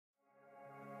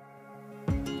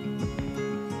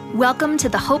Welcome to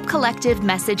the Hope Collective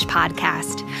Message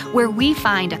Podcast, where we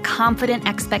find a confident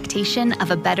expectation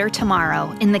of a better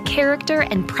tomorrow in the character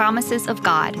and promises of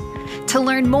God. To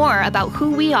learn more about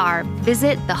who we are,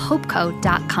 visit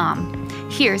thehopecode.com.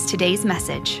 Here's today's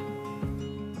message.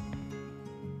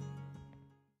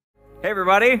 Hey,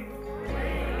 everybody.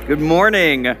 Good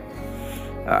morning.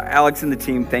 Alex and the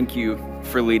team, thank you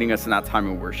for leading us in that time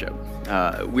of worship.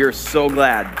 We are so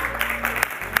glad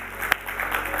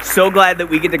that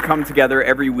we get to come together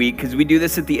every week because we do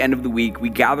this at the end of the week. We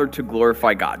gather to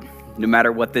glorify God. No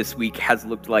matter what this week has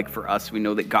looked like for us, we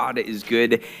know that God is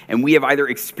good, and we have either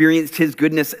experienced His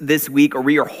goodness this week or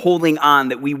we are holding on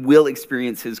that we will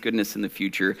experience His goodness in the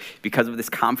future because of this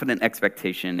confident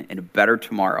expectation and a better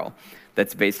tomorrow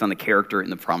that's based on the character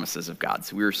and the promises of God.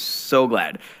 So we're so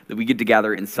glad that we get to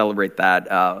gather and celebrate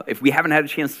that. If we haven't had a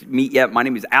chance to meet yet, my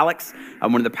name is Alex.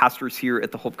 I'm one of the pastors here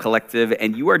at the Hope Collective,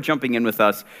 and you are jumping in with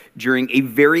us during a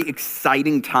very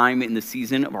exciting time in the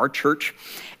season of our church.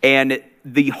 And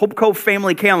the Hope Co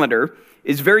family calendar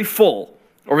is very full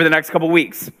over the next couple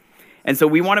weeks. And so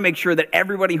we want to make sure that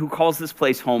everybody who calls this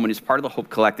place home and is part of the Hope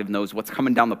Collective knows what's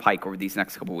coming down the pike over these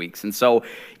next couple weeks. And so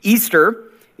Easter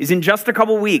is in just a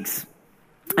couple weeks.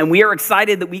 And we are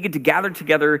excited that we get to gather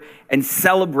together and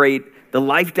celebrate the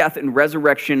life, death, and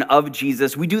resurrection of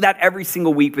Jesus. We do that every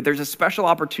single week, but there's a special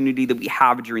opportunity that we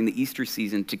have during the Easter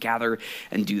season to gather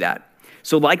and do that.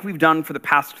 So like we've done for the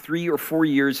past 3 or 4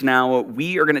 years now,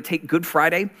 we are going to take Good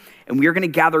Friday, and we are going to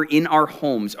gather in our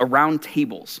homes around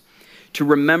tables to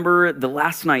remember the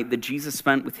last night that Jesus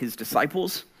spent with His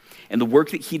disciples and the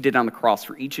work that He did on the cross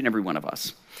for each and every one of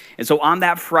us. And so on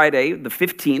that Friday, the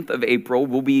 15th of April,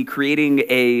 we'll be creating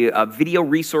a video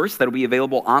resource that will be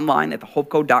available online at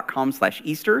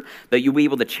thehopecode.com/Easter that you'll be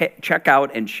able to check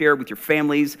out and share with your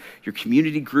families, your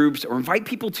community groups, or invite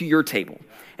people to your table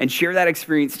and share that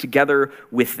experience together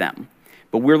with them.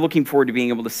 But we're looking forward to being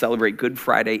able to celebrate Good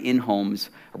Friday in homes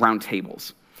around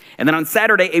tables. And then on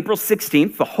Saturday, April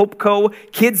 16th, the Hope Co.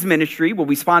 Kids Ministry will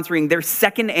be sponsoring their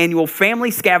second annual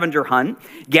family scavenger hunt,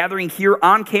 gathering here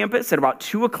on campus at about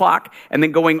 2 o'clock and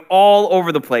then going all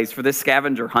over the place for this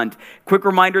scavenger hunt. Quick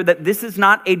reminder that this is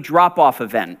not a drop-off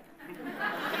event.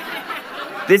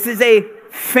 This is a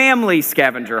family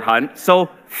scavenger hunt, so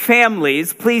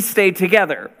families, please stay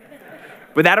together.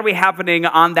 But that'll be happening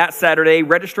on that Saturday.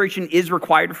 Registration is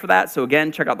required for that. So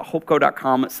again, check out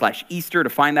thehopecode.com/Easter to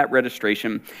find that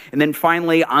registration. And then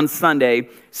finally on Sunday,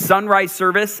 sunrise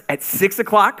service at 6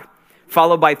 o'clock,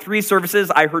 followed by 3 services.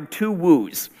 I heard 2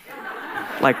 woos.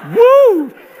 Like,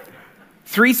 woo!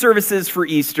 3 services for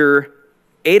Easter,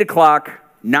 8 o'clock,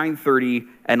 9:30,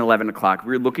 and 11 o'clock.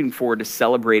 We're looking forward to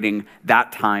celebrating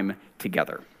that time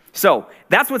together. So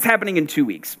that's what's happening in 2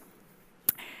 weeks.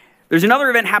 There's another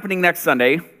event happening next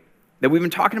Sunday that we've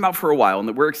been talking about for a while and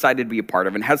that we're excited to be a part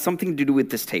of and has something to do with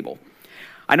this table.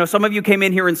 I know some of you came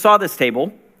in here and saw this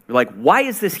table. You're like, why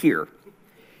is this here?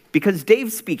 Because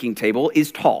Dave's speaking table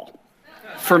is tall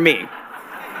for me.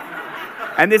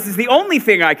 And this is the only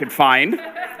thing I could find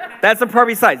that's a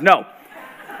perfect size. No.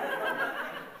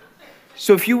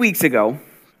 So a few weeks ago,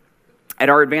 at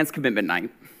our advanced commitment night,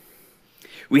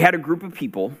 we had a group of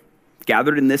people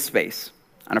gathered in this space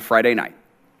on a Friday night,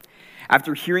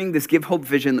 after hearing this Give Hope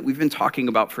vision that we've been talking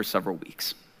about for several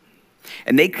weeks.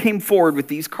 And they came forward with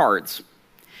these cards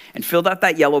and filled out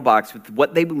that yellow box with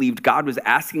what they believed God was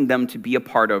asking them to be a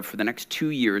part of for the next 2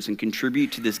 years and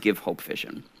contribute to this Give Hope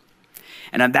vision.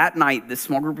 And on that night, this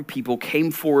small group of people came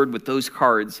forward with those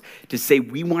cards to say,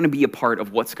 we want to be a part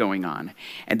of what's going on.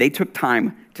 And they took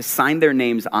time to sign their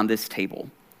names on this table.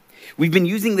 We've been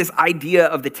using this idea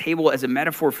of the table as a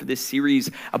metaphor for this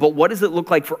series about what does it look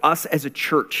like for us as a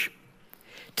church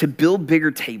to build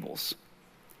bigger tables.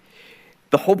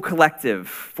 The Hope Collective,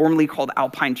 formerly called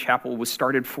Alpine Chapel, was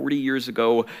started 40 years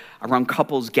ago around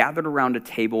couples gathered around a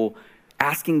table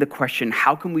asking the question,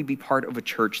 how can we be part of a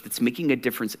church that's making a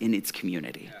difference in its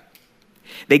community?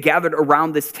 They gathered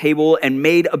around this table and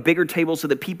made a bigger table so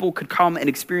that people could come and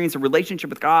experience a relationship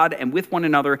with God and with one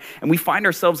another. And we find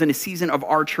ourselves in a season of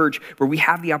our church where we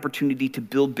have the opportunity to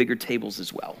build bigger tables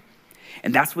as well.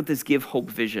 And that's what this Give Hope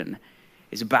vision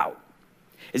is about.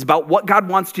 It's about what God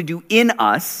wants to do in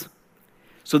us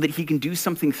so that He can do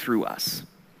something through us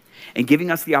and giving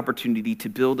us the opportunity to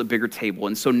build a bigger table.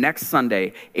 And so next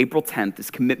Sunday, April 10th, is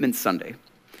Commitment Sunday,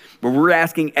 where we're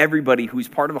asking everybody who's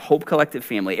part of a Hope Collective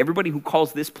family, everybody who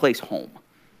calls this place home,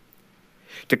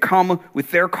 to come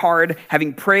with their card,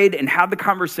 having prayed and had the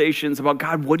conversations about,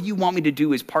 God, what do you want me to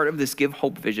do as part of this Give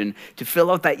Hope vision, to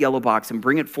fill out that yellow box and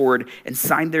bring it forward and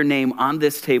sign their name on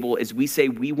this table as we say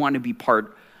we want to be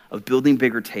part of building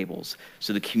bigger tables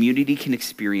so the community can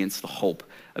experience the hope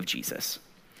of Jesus.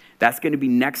 That's going to be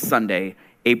next Sunday,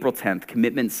 April 10th,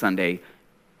 Commitment Sunday.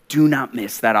 Do not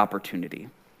miss that opportunity.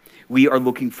 We are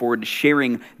looking forward to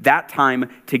sharing that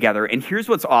time together. And here's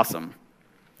what's awesome,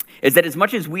 is that as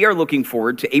much as we are looking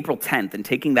forward to April 10th and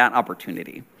taking that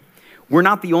opportunity, we're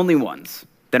not the only ones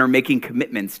that are making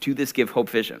commitments to this Give Hope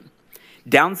vision.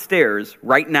 Downstairs,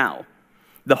 right now,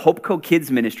 the Hope Co Kids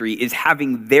Ministry is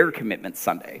having their Commitment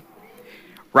Sunday,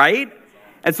 right?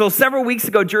 And so several weeks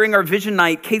ago during our vision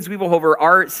night, Kate Zwiebelhofer,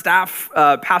 our staff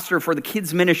pastor for the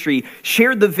kids ministry,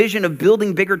 shared the vision of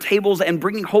building bigger tables and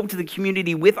bringing hope to the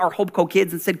community with our Hope Co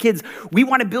kids and said, kids, we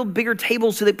want to build bigger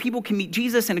tables so that people can meet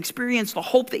Jesus and experience the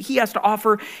hope that he has to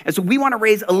offer. And so we want to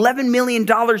raise $11 million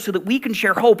so that we can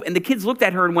share hope. And the kids looked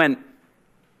at her and went,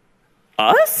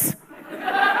 us?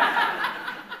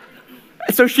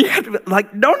 So she had to,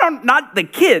 no, not the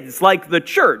kids, like the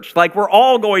church. Like we're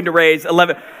all going to raise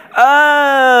 11.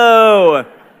 Oh,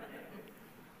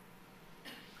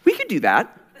 we could do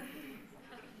that.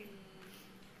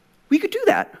 We could do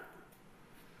that.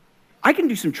 I can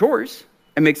do some chores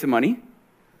and make some money.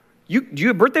 Do you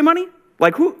have birthday money?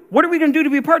 Like what are we going to do to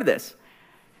be a part of this?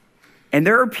 And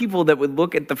there are people that would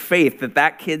look at the faith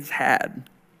that kids had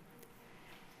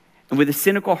and with a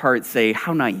cynical heart say,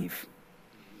 how naive,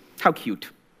 how cute.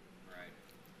 Right.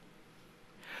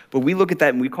 But we look at that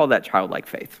and we call that childlike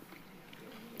faith.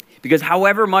 Because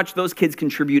however much those kids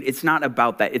contribute, it's not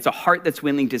about that. It's a heart that's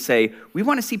willing to say, we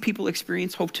want to see people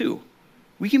experience hope too.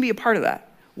 We can be a part of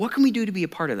that. What can we do to be a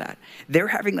part of that? They're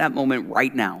having that moment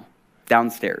right now,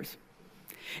 downstairs.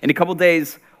 In a couple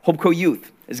days, Hope Co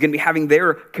Youth is going to be having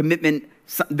their commitment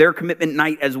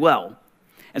night as well.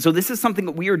 And so this is something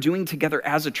that we are doing together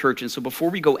as a church. And so before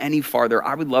we go any farther,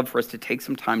 I would love for us to take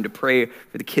some time to pray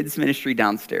for the kids ministry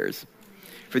downstairs,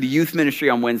 for the youth ministry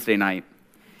on Wednesday night,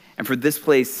 and for this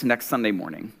place next Sunday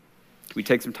morning. Can we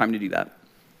take some time to do that?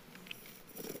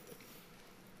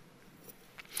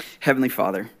 Heavenly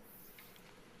Father,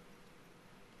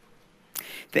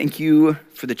 thank you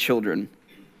for the children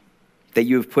that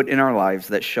you have put in our lives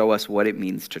that show us what it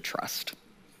means to trust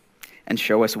and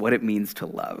show us what it means to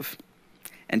love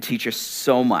and teach us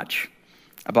so much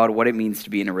about what it means to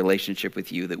be in a relationship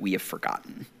with you that we have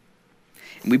forgotten.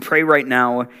 And we pray right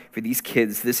now for these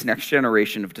kids, this next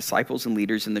generation of disciples and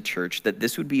leaders in the church, that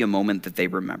this would be a moment that they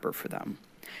remember for them,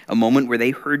 a moment where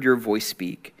they heard your voice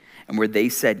speak and where they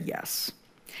said yes,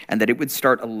 and that it would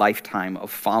start a lifetime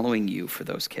of following you for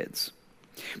those kids.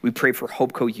 We pray for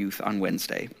Hope Co Youth on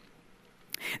Wednesday,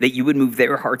 that you would move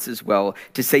their hearts as well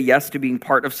to say yes to being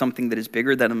part of something that is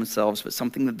bigger than themselves, but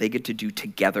something that they get to do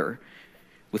together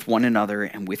with one another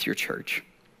and with your church.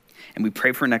 And we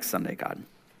pray for next Sunday, God,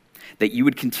 that you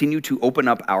would continue to open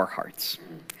up our hearts,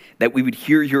 that we would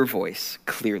hear your voice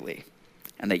clearly,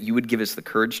 and that you would give us the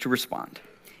courage to respond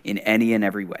in any and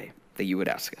every way that you would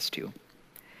ask us to.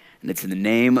 And it's in the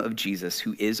name of Jesus,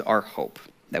 who is our hope,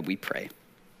 that we pray.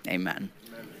 Amen.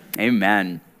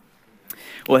 Amen.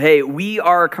 Well, hey, we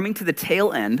are coming to the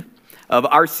tail end of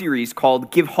our series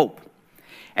called Give Hope.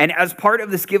 And as part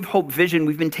of this Give Hope vision,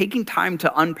 we've been taking time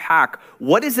to unpack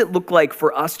what does it look like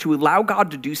for us to allow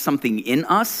God to do something in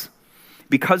us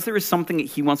because there is something that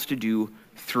he wants to do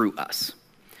through us.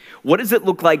 What does it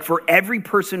look like for every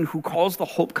person who calls the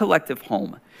Hope Collective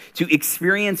home to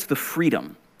experience the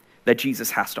freedom that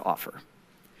Jesus has to offer,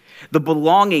 the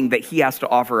belonging that he has to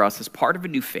offer us as part of a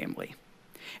new family,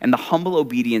 and the humble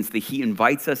obedience that he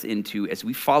invites us into as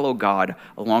we follow God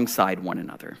alongside one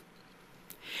another.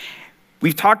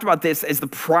 We've talked about this as the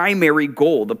primary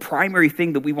goal, the primary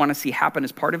thing that we want to see happen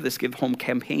as part of this Give Home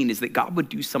campaign is that God would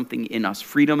do something in us,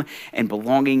 freedom and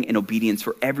belonging and obedience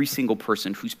for every single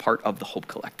person who's part of the Hope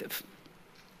Collective.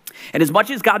 And as much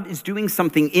as God is doing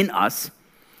something in us,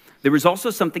 there is also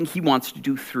something he wants to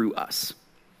do through us.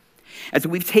 And so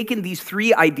we've taken these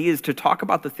three ideas to talk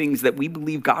about the things that we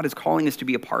believe God is calling us to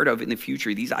be a part of in the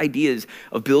future. These ideas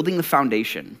of building the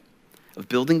foundation, of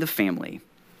building the family,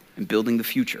 and building the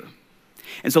future.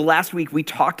 And so last week we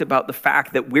talked about the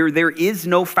fact that where there is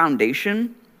no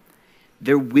foundation,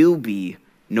 there will be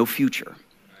no future.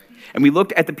 And we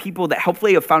looked at the people that helped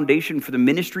lay a foundation for the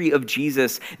ministry of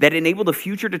Jesus that enabled a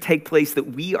future to take place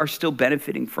that we are still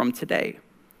benefiting from today.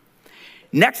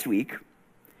 Next week,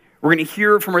 we're going to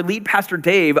hear from our lead pastor,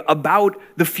 Dave, about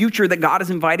the future that God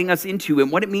is inviting us into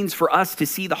and what it means for us to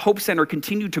see the Hope Center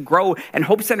continue to grow and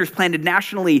Hope Centers planted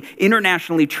nationally,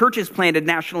 internationally, churches planted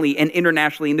nationally and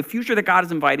internationally, and the future that God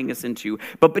is inviting us into.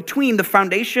 But between the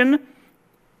foundation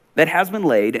that has been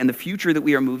laid and the future that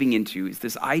we are moving into is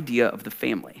this idea of the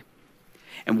family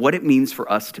and what it means for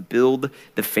us to build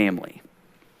the family.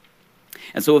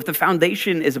 And so if the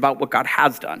foundation is about what God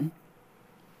has done,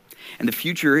 and the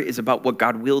future is about what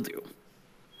God will do,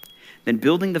 then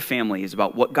building the family is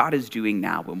about what God is doing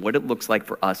now and what it looks like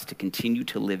for us to continue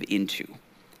to live into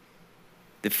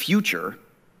the future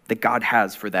that God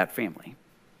has for that family.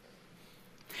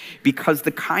 Because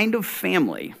the kind of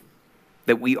family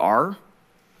that we are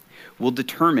will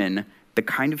determine the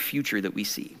kind of future that we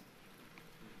see.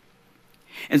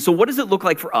 And so what does it look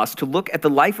like for us to look at the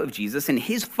life of Jesus and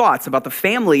his thoughts about the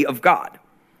family of God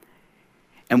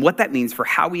and what that means for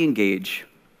how we engage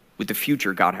with the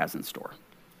future God has in store?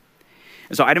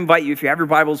 And so I'd invite you, if you have your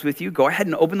Bibles with you, go ahead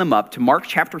and open them up to Mark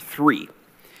chapter 3.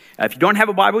 If you don't have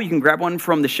a Bible, you can grab one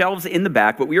from the shelves in the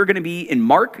back, but we are going to be in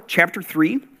Mark chapter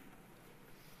 3.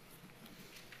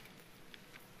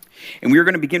 And we are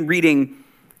going to begin reading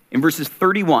in verses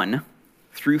 31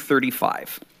 through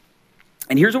 35.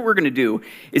 And here's what we're going to do,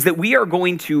 is that we are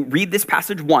going to read this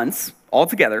passage once, all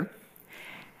together,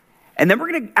 and then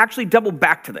we're going to actually double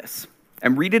back to this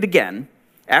and read it again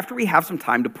after we have some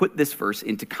time to put this verse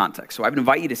into context. So I would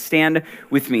invite you to stand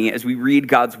with me as we read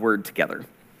God's word together.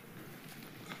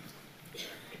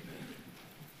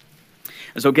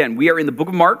 And so again, we are in the book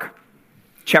of Mark,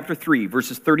 chapter 3,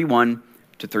 verses 31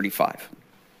 to 35.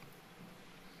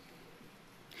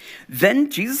 Then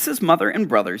Jesus' mother and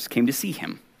brothers came to see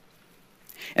him.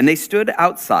 And they stood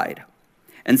outside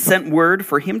and sent word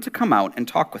for him to come out and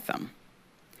talk with them.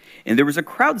 And there was a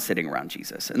crowd sitting around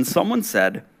Jesus. And someone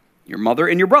said, "Your mother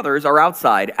and your brothers are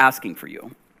outside asking for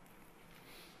you."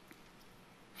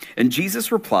 And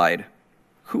Jesus replied,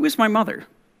 "Who is my mother?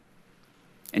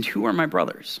 And who are my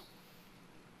brothers?"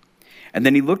 And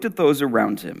then he looked at those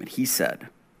around him and he said,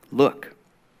 "Look,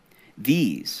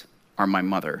 these are my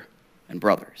mother and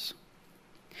brothers.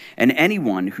 And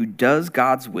anyone who does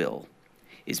God's will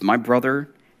is my brother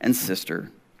and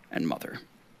sister and mother."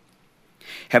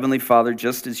 Heavenly Father,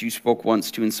 just as you spoke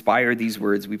once to inspire these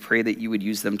words, we pray that you would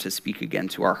use them to speak again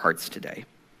to our hearts today.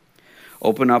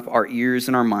 Open up our ears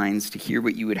and our minds to hear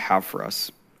what you would have for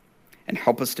us, and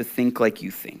help us to think like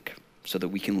you think, so that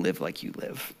we can live like you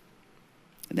live.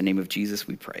 In the name of Jesus,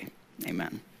 we pray.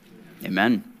 Amen.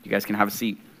 Amen. You guys can have a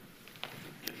seat.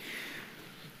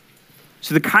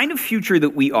 So the kind of future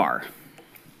that we are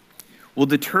will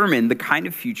determine the kind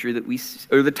of future that we,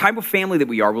 or the type of family that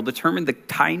we are will determine the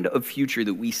kind of future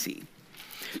that we see.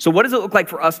 So what does it look like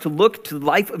for us to look to the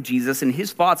life of Jesus and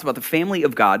his thoughts about the family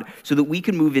of God so that we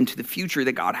can move into the future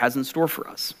that God has in store for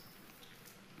us?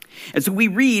 And so we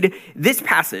read this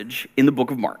passage in the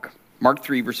book of Mark, Mark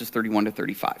 3, verses 31 to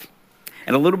 35,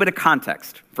 and a little bit of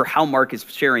context for how Mark is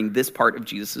sharing this part of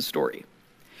Jesus' story.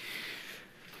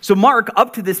 So Mark,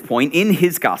 up to this point in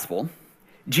his gospel,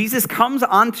 Jesus comes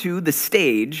onto the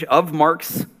stage of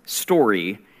Mark's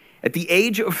story at the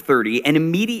age of 30 and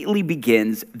immediately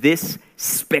begins this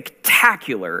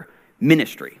spectacular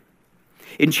ministry.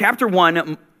 In chapter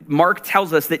 1, Mark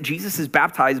tells us that Jesus is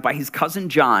baptized by his cousin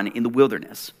John in the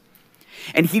wilderness.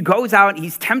 And he goes out,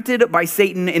 he's tempted by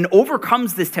Satan and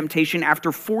overcomes this temptation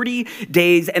after 40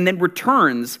 days and then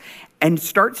returns and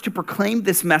starts to proclaim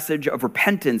this message of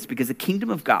repentance because the kingdom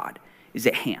of God is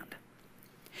at hand.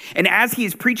 And as he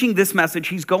is preaching this message,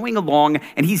 he's going along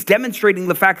and he's demonstrating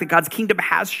the fact that God's kingdom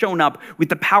has shown up with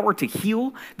the power to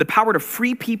heal, the power to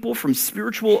free people from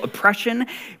spiritual oppression.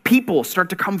 People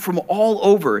start to come from all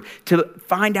over to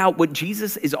find out what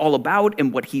Jesus is all about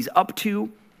and what he's up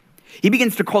to. He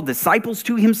begins to call disciples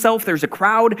to himself. There's a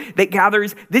crowd that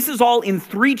gathers. This is all in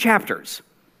 3 chapters.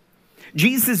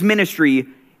 Jesus' ministry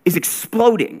is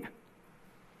exploding.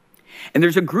 And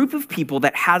there's a group of people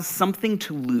that has something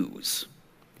to lose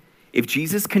if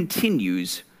Jesus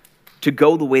continues to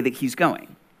go the way that he's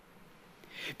going.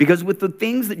 Because with the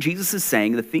things that Jesus is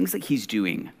saying, the things that he's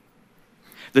doing,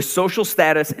 the social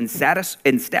status and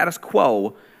status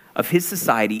quo of his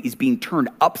society is being turned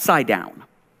upside down.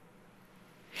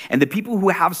 And the people who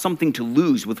have something to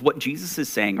lose with what Jesus is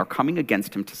saying are coming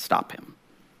against him to stop him.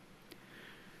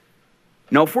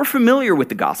 Now, if we're familiar with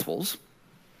the Gospels,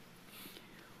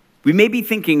 we may be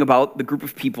thinking about the group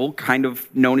of people kind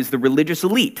of known as the religious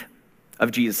elite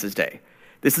of Jesus' day.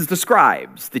 This is the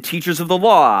scribes, the teachers of the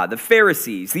law, the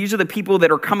Pharisees. These are the people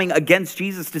that are coming against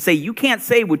Jesus to say, you can't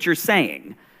say what you're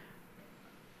saying.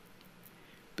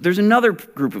 But there's another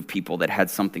group of people that had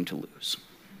something to lose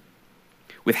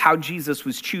with how Jesus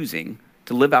was choosing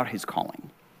to live out his calling.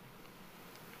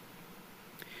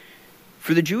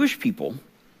 For the Jewish people,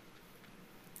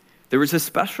 there was a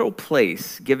special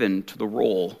place given to the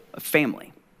role of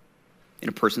family in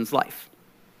a person's life.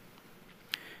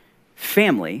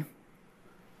 Family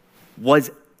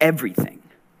was everything.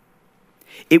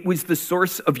 It was the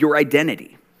source of your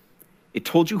identity. It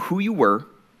told you who you were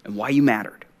and why you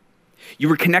mattered. You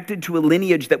were connected to a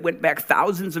lineage that went back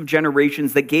thousands of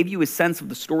generations that gave you a sense of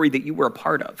the story that you were a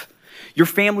part of. Your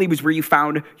family was where you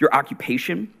found your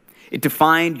occupation. It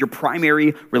defined your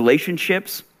primary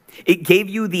relationships. It gave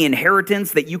you the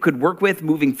inheritance that you could work with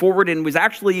moving forward, and was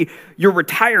actually your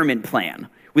retirement plan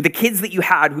with the kids that you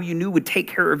had who you knew would take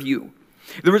care of you.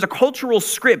 There was a cultural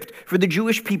script for the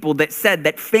Jewish people that said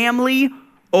that family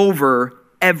over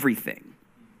everything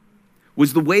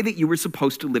was the way that you were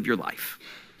supposed to live your life.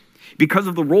 Because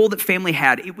of the role that family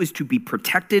had, it was to be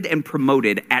protected and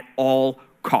promoted at all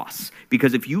costs.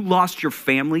 Because if you lost your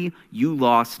family, you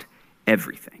lost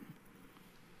everything.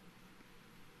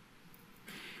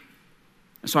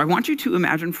 So I want you to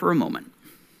imagine for a moment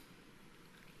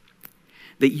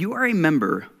that you are a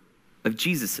member of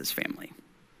Jesus' family.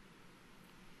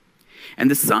 And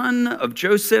the son of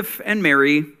Joseph and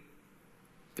Mary,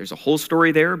 there's a whole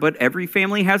story there, but every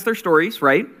family has their stories,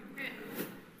 right?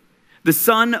 The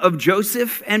son of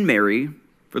Joseph and Mary,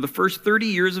 for the first 30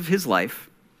 years of his life,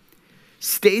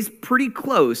 stays pretty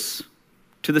close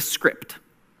to the script.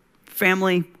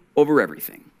 Family over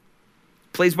everything.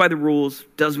 Plays by the rules,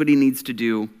 does what he needs to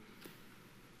do,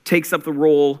 takes up the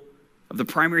role of the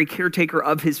primary caretaker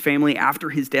of his family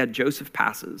after his dad Joseph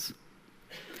passes.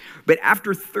 But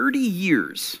after 30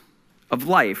 years of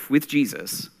life with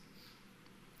Jesus,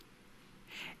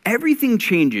 everything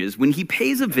changes when he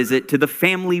pays a visit to the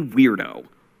family weirdo,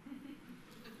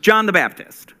 John the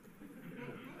Baptist,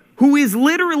 who is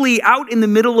literally out in the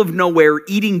middle of nowhere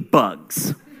eating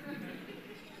bugs.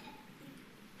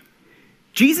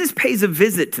 Jesus pays a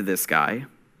visit to this guy,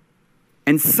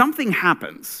 and something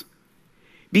happens.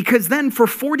 Because then for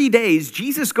 40 days,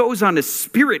 Jesus goes on a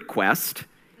spirit quest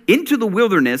into the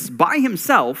wilderness by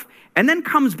himself, and then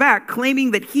comes back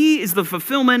claiming that he is the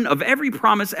fulfillment of every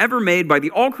promise ever made by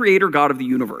the all-creator God of the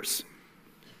universe.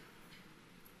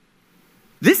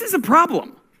 This is a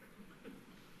problem.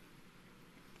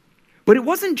 But it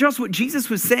wasn't just what Jesus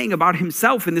was saying about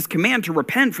himself in this command to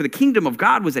repent, for the kingdom of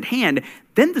God was at hand.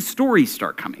 Then the stories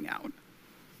start coming out.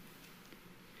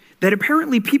 That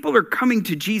apparently people are coming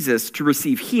to Jesus to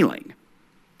receive healing.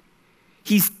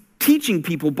 He's teaching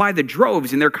people by the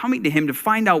droves, and they're coming to him to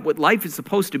find out what life is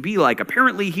supposed to be like.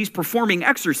 Apparently, he's performing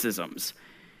exorcisms,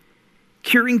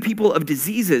 curing people of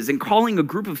diseases, and calling a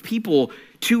group of people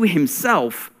to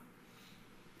himself.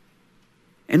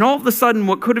 And all of a sudden,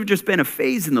 what could have just been a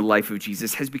phase in the life of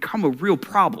Jesus has become a real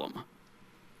problem.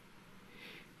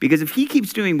 Because if he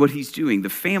keeps doing what he's doing, the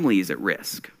family is at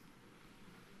risk.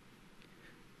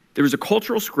 There was a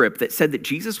cultural script that said that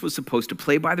Jesus was supposed to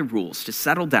play by the rules, to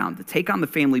settle down, to take on the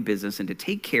family business, and to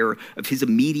take care of his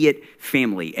immediate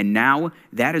family. And now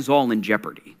that is all in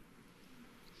jeopardy.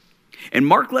 And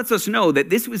Mark lets us know that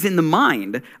this was in the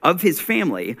mind of his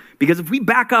family, because if we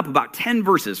back up about 10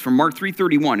 verses from Mark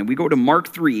 3:31 and we go to Mark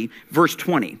 3, verse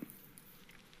 20,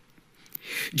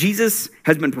 Jesus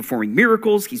has been performing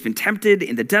miracles. He's been tempted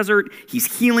in the desert.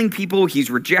 He's healing people. He's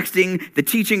rejecting the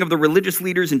teaching of the religious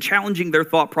leaders and challenging their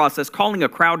thought process, calling a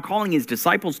crowd, calling his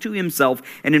disciples to himself.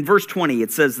 And in verse 20,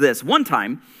 it says this: one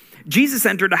time, Jesus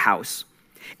entered a house,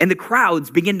 and the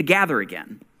crowds began to gather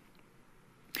again.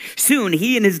 Soon,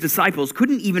 he and his disciples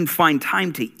couldn't even find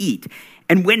time to eat.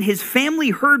 And when his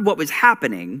family heard what was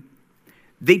happening,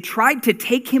 they tried to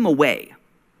take him away.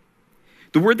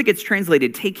 The word that gets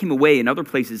translated take him away in other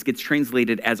places gets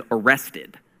translated as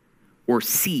arrested or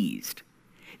seized.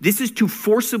 This is to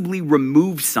forcibly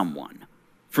remove someone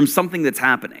from something that's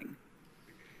happening.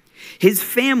 His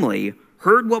family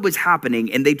heard what was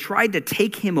happening, and they tried to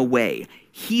take him away.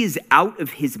 He is out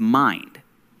of his mind,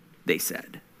 they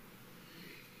said.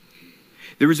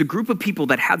 There was a group of people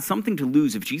that had something to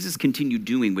lose if Jesus continued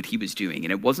doing what he was doing.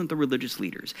 And it wasn't the religious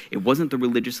leaders. It wasn't the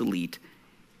religious elite.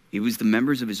 It was the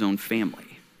members of his own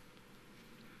family.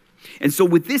 And so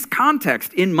with this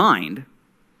context in mind,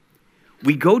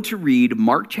 we go to read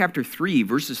Mark chapter 3,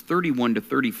 verses 31 to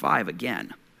 35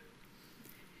 again.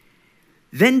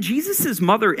 Then Jesus'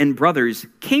 mother and brothers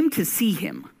came to see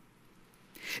him.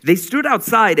 They stood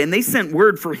outside, and they sent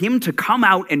word for him to come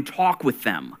out and talk with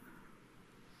them.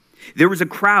 There was a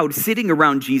crowd sitting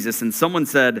around Jesus, and someone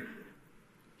said,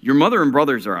 "Your mother and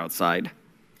brothers are outside,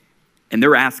 and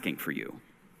they're asking for you."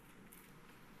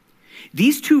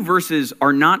 These two verses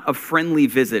are not a friendly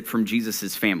visit from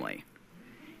Jesus' family.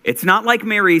 It's not like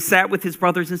Mary sat with his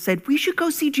brothers and said, "We should go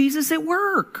see Jesus at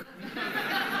work.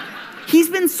 He's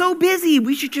been so busy,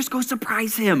 we should just go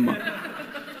surprise him."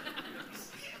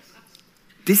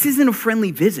 This isn't a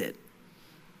friendly visit.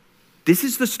 This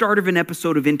is the start of an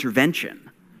episode of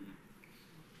intervention.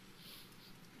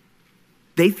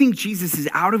 They think Jesus is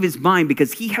out of his mind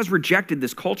because he has rejected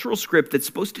this cultural script that's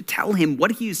supposed to tell him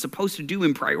what he is supposed to do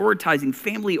in prioritizing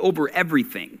family over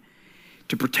everything,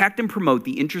 to protect and promote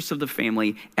the interests of the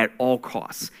family at all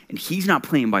costs. And he's not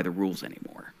playing by the rules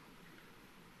anymore.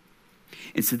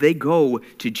 And so they go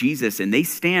to Jesus and they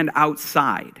stand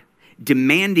outside,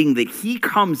 demanding that he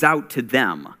comes out to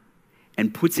them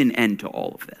and puts an end to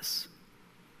all of this,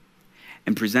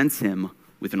 and presents him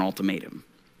with an ultimatum.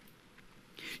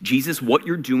 Jesus, what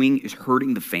you're doing is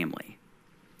hurting the family,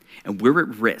 and we're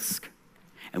at risk,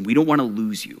 and we don't want to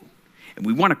lose you, and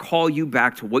we want to call you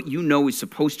back to what you know is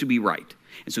supposed to be right.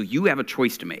 And so you have a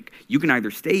choice to make. You can either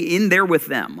stay in there with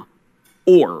them,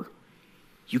 or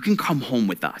you can come home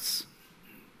with us,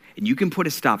 and you can put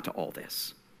a stop to all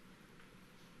this.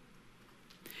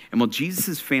 And while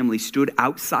Jesus' family stood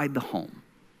outside the home,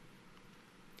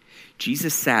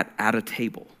 Jesus sat at a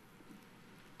table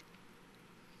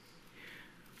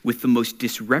with the most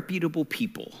disreputable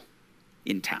people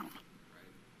in town.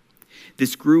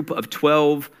 This group of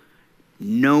 12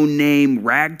 no-name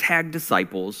ragtag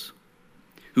disciples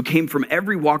who came from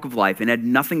every walk of life and had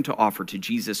nothing to offer to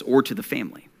Jesus or to the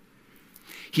family.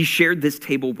 He shared this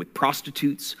table with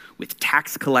prostitutes, with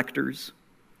tax collectors,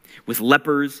 with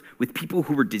lepers, with people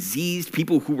who were diseased,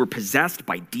 people who were possessed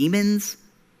by demons,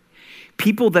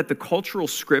 people that the cultural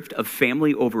script of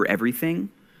family over everything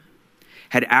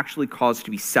had actually caused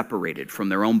to be separated from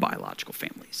their own biological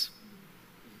families.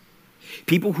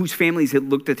 People whose families had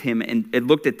looked at him and had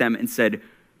looked at them and said,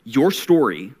 your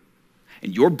story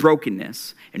and your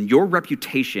brokenness and your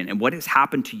reputation and what has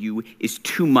happened to you is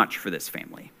too much for this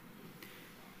family.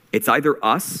 It's either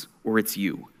us or it's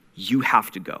you. You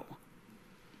have to go.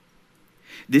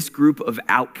 This group of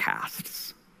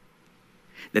outcasts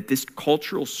that this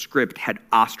cultural script had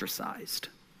ostracized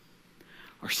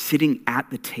are sitting at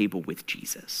the table with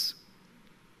Jesus.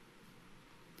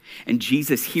 And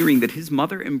Jesus, hearing that his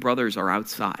mother and brothers are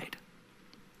outside,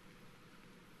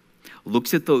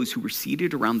 looks at those who were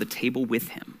seated around the table with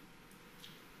him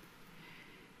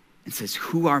and says,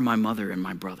 who are my mother and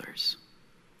my brothers?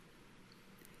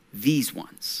 These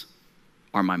ones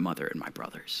are my mother and my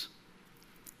brothers.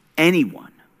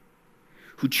 Anyone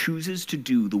who chooses to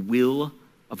do the will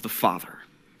of the Father,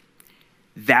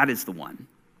 that is the one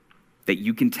that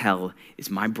you can tell is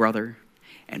my brother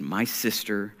and my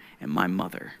sister and my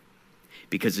mother.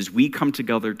 Because as we come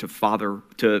together to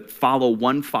follow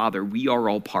one Father, we are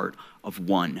all part of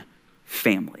one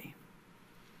family.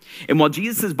 And while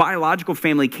Jesus' biological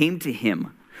family came to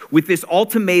him with this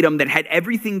ultimatum that had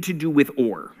everything to do with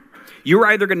or, you're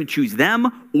either going to choose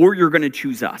them or you're going to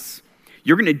choose us.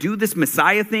 You're going to do this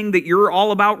Messiah thing that you're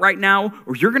all about right now,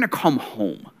 or you're going to come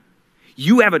home.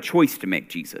 You have a choice to make,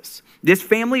 Jesus. This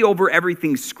family over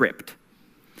everything script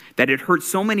that had hurt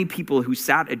so many people who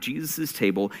sat at Jesus'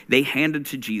 table, they handed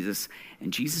to Jesus,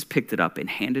 and Jesus picked it up and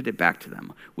handed it back to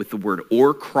them with the word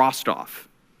or crossed off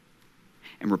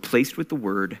and replaced with the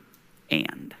word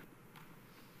and.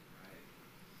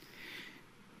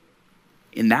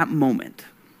 In that moment,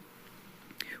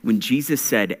 when Jesus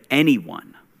said,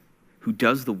 anyone who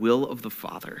does the will of the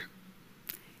Father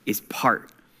is part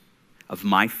of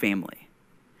my family,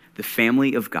 the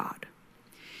family of God,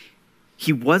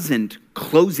 he wasn't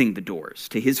closing the doors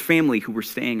to his family who were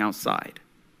staying outside.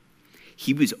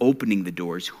 He was opening the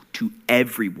doors to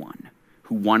everyone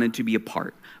who wanted to be a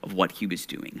part of what he was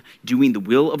doing the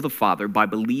will of the Father by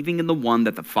believing in the one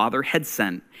that the Father had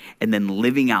sent and then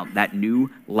living out that new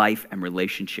life and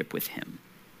relationship with him.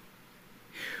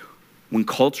 When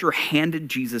culture handed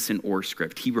Jesus an or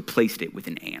script, he replaced it with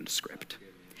an and script.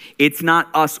 It's not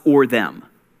us or them.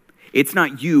 It's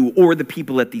not you or the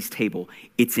people at this table.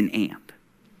 It's an and.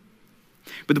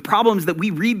 But the problem is that we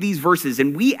read these verses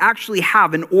and we actually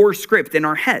have an or script in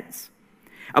our heads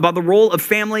about the role of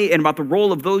family and about the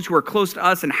role of those who are close to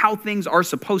us and how things are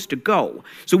supposed to go.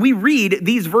 So we read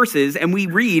these verses and we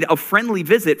read a friendly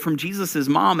visit from Jesus'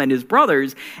 mom and his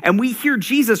brothers, and we hear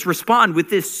Jesus respond with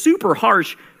this super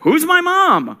harsh, who's my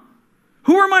mom?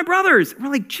 Who are my brothers? And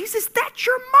we're like, Jesus, that's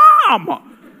your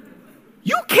mom.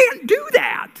 You can't do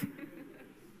that.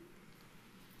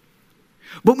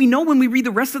 But we know when we read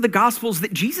the rest of the Gospels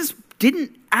that Jesus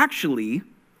didn't actually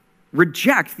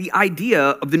reject the idea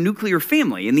of the nuclear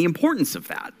family and the importance of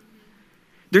that.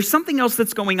 There's something else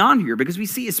that's going on here, because we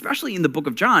see, especially in the book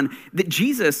of John, that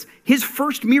Jesus, his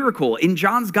first miracle in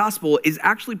John's gospel is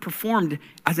actually performed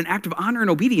as an act of honor and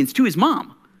obedience to his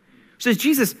mom. He says,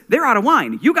 Jesus, they're out of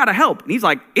wine. You got to help. And he's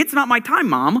like, it's not my time,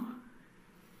 Mom,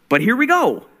 but here we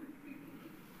go.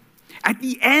 At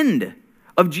the end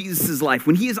of Jesus' life,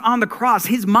 when he is on the cross,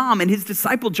 his mom and his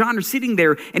disciple John are sitting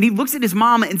there, and he looks at his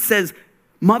mom and says,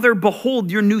 Mother, behold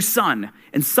your new son,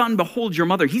 and son, behold your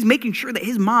mother. He's making sure that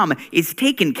his mom is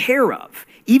taken care of,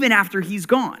 even after he's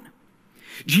gone.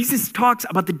 Jesus talks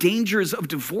about the dangers of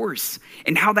divorce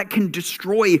and how that can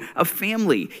destroy a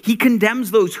family. He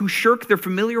condemns those who shirk their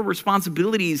familiar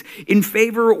responsibilities in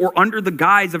favor or under the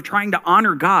guise of trying to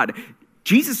honor God.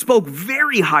 Jesus spoke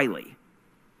very highly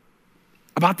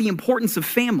about the importance of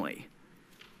family.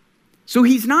 So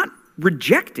he's not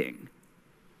rejecting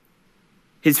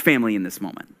his family in this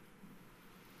moment.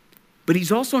 But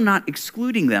he's also not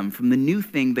excluding them from the new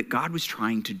thing that God was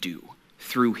trying to do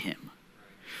through him.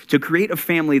 To create a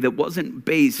family that wasn't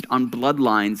based on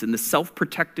bloodlines and the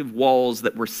self-protective walls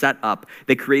that were set up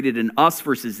that created an us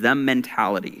versus them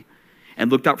mentality and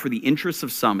looked out for the interests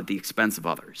of some at the expense of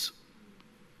others.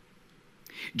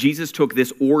 Jesus took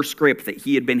this or script that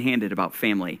he had been handed about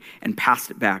family and passed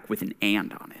it back with an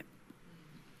and on it.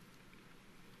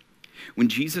 When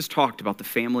Jesus talked about the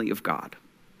family of God,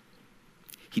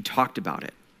 he talked about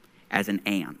it as an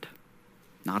and,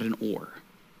 not an or.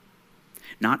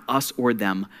 Not us or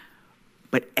them,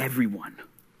 but everyone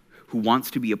who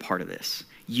wants to be a part of this.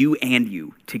 You and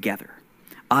you together.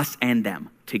 Us and them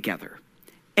together.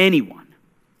 Anyone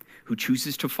who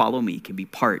chooses to follow me can be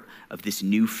part of this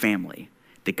new family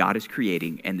that God is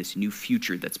creating and this new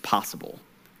future that's possible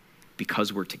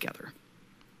because we're together.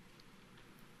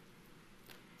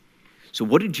 So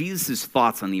what are Jesus'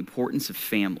 thoughts on the importance of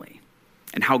family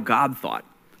and how God thought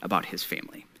about his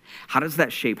family? How does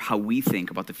that shape how we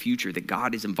think about the future that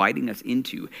God is inviting us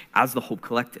into as the Hope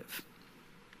Collective?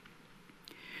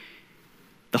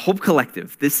 The Hope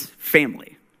Collective, this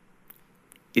family,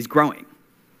 is growing.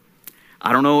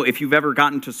 I don't know if you've ever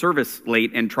gotten to service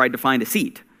late and tried to find a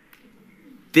seat.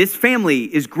 This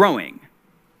family is growing.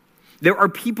 There are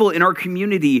people in our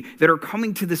community that are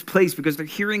coming to this place because they're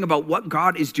hearing about what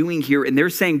God is doing here, and they're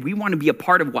saying, we want to be a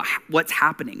part of what's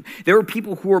happening. There are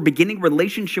people who are beginning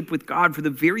relationship with God for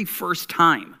the very first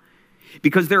time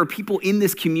because there are people in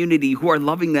this community who are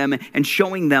loving them and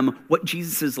showing them what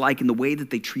Jesus is like in the way that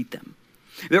they treat them.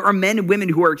 There are men and women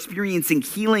who are experiencing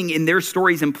healing in their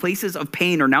stories, and places of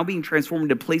pain are now being transformed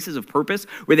into places of purpose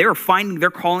where they are finding their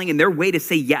calling and their way to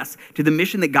say yes to the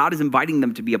mission that God is inviting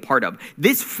them to be a part of.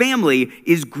 This family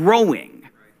is growing.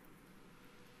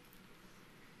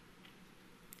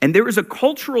 And there is a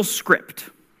cultural script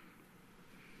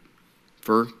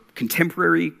for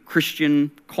contemporary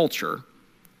Christian culture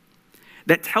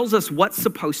that tells us what's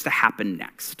supposed to happen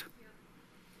next.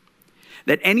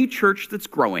 That any church that's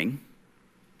growing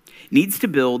needs to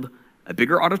build a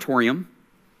bigger auditorium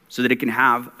so that it can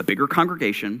have a bigger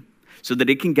congregation, so that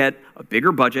it can get a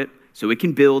bigger budget, so it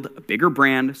can build a bigger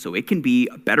brand, so it can be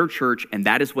a better church, and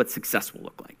that is what success will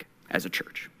look like as a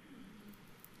church.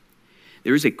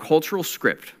 There is a cultural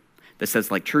script that says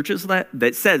that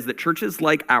churches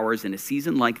like ours in a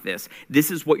season like this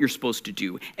is what you're supposed to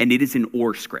do, and it is an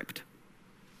or script.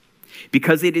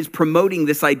 Because it is promoting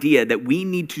this idea that we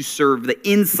need to serve the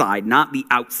inside, not the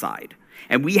outside.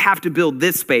 And we have to build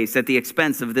this space at the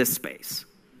expense of this space.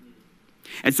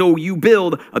 And so you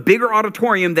build a bigger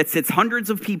auditorium that sits hundreds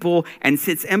of people and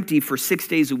sits empty for 6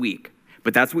 days a week.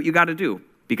 But that's what you got to do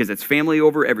because it's family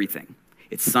over everything.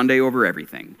 It's Sunday over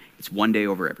everything. It's one day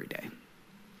over every day.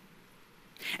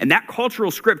 And that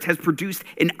cultural script has produced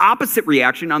an opposite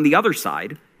reaction on the other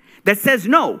side that says,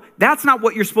 no, that's not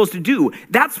what you're supposed to do.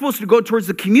 That's supposed to go towards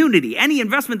the community. Any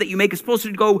investment that you make is supposed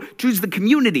to go towards the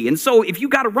community. And so if you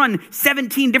got to run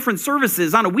 17 different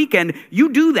services on a weekend,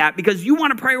 you do that because you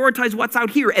want to prioritize what's out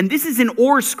here. And this is an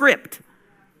or script.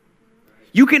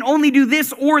 You can only do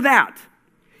this or that.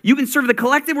 You can serve the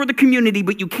collective or the community,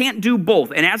 but you can't do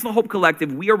both. And as the Hope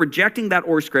Collective, we are rejecting that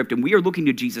or script, and we are looking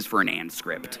to Jesus for an and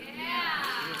script. Yeah.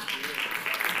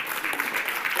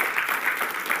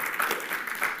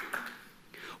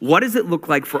 What does it look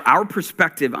like for our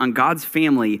perspective on God's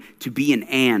family to be an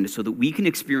and so that we can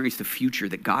experience the future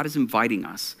that God is inviting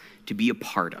us to be a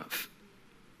part of?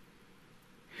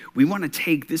 We want to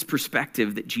take this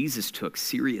perspective that Jesus took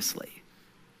seriously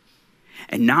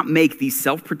and not make these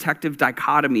self-protective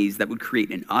dichotomies that would create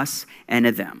an us and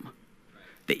a them,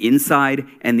 the inside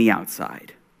and the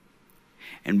outside,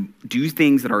 and do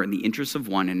things that are in the interests of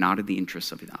one and not in the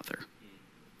interests of the other.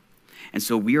 And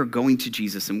so we are going to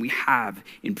Jesus, and we have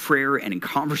in prayer and in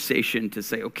conversation to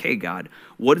say, okay, God,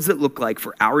 what does it look like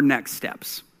for our next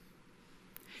steps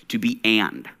to be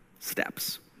and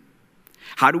steps?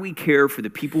 How do we care for the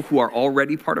people who are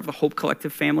already part of the Hope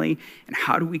Collective family? And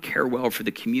how do we care well for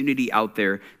the community out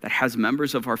there that has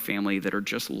members of our family that are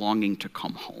just longing to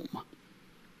come home?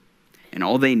 And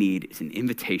all they need is an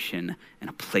invitation and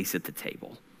a place at the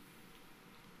table.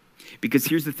 Because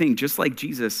here's the thing, just like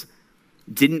Jesus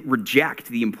didn't reject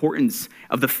the importance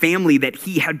of the family that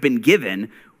he had been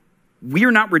given,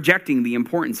 we're not rejecting the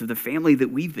importance of the family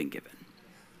that we've been given.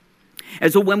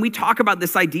 And so when we talk about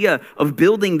this idea of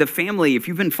building the family, if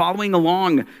you've been following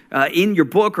along in your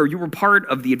book, or you were part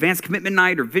of the Advanced Commitment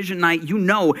Night or Vision Night, you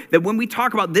know that when we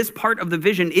talk about this part of the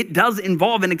vision, it does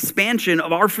involve an expansion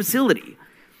of our facility.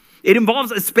 It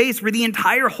involves a space where the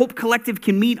entire Hope Collective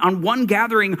can meet on one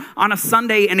gathering on a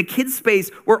Sunday, and a kids space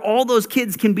where all those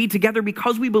kids can be together,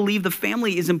 because we believe the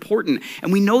family is important.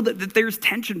 And we know that there's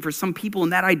tension for some people in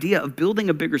that idea of building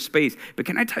a bigger space. But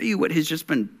can I tell you what has just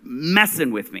been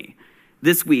messing with me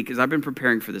this week as I've been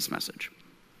preparing for this message?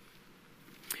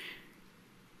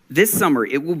 This summer,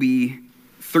 it will be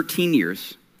 13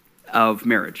 years of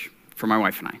marriage for my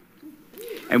wife and I.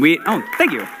 And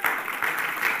thank you.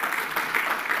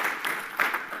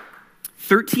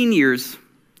 13 years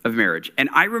of marriage. And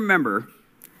I remember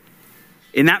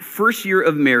in that first year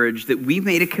of marriage that we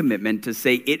made a commitment to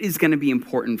say it is going to be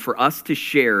important for us to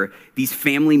share these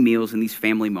family meals and these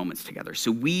family moments together.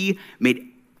 So we made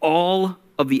all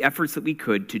of the efforts that we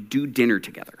could to do dinner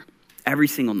together every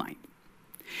single night.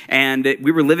 And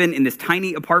we were living in this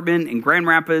tiny apartment in Grand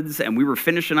Rapids, and we were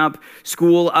finishing up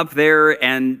school up there.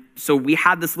 And so we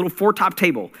had this little 4-top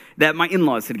table that my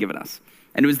in-laws had given us.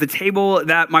 And it was the table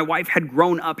that my wife had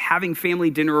grown up having family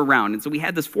dinner around. And so we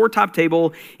had this 4-top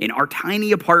table in our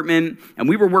tiny apartment, and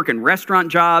we were working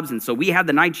restaurant jobs. And so we had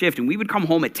the night shift, and we would come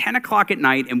home at 10 o'clock at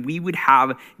night, and we would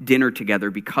have dinner together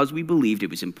because we believed it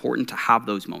was important to have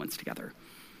those moments together.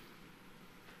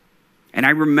 And I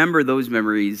remember those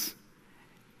memories.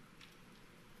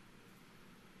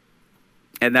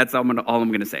 And that's all I'm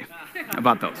going to say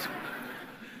about those.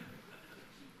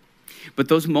 But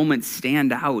those moments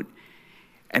stand out.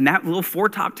 And that little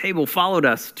 4-top table followed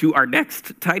us to our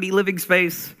next tiny living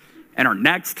space and our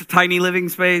next tiny living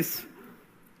space.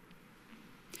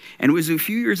 And it was a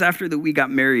few years after that we got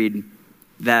married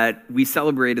that we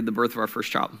celebrated the birth of our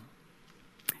first child.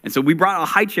 And so we brought a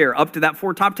high chair up to that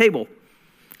 4-top table.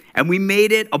 And we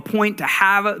made it a point to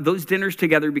have those dinners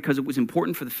together because it was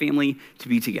important for the family to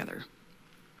be together.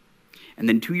 And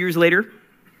then 2 years later,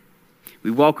 we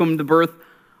welcomed the birth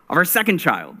of our second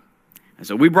child. And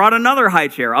so we brought another high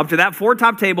chair up to that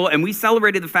 4-top table, and we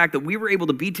celebrated the fact that we were able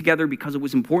to be together because it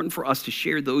was important for us to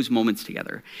share those moments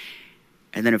together.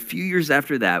 And then a few years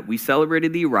after that, we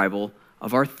celebrated the arrival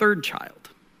of our third child.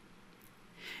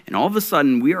 And all of a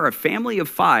sudden, we are a family of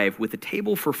 5 with a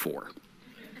table for 4.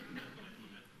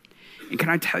 And can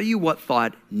I tell you what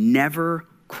thought never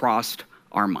crossed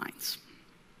our minds?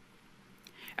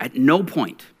 At no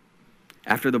point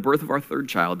after the birth of our third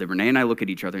child did Renee and I look at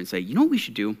each other and say, you know what we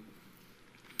should do?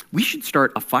 We should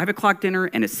start a 5 o'clock dinner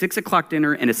and a 6 o'clock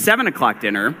dinner and a 7 o'clock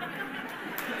dinner.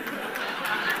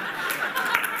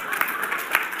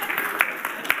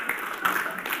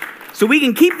 So we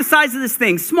can keep the size of this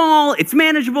thing small, it's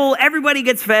manageable, everybody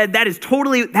gets fed.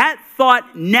 That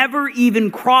thought never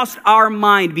even crossed our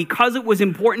mind because it was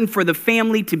important for the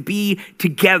family to be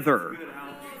together.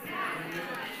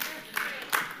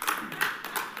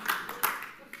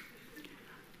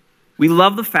 We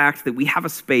love the fact that we have a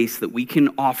space that we can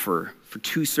offer for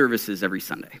 2 services every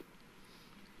Sunday.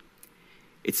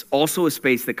 It's also a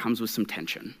space that comes with some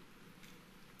tension.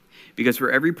 Because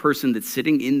for every person that's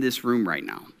sitting in this room right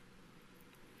now,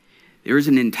 there is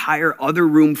an entire other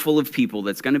room full of people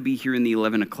that's going to be here in the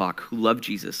 11 o'clock who love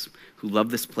Jesus, who love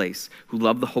this place, who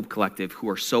love the Hope Collective, who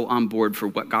are so on board for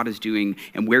what God is doing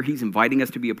and where he's inviting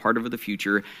us to be a part of the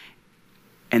future.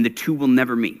 And the two will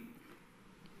never meet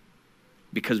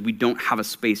because we don't have a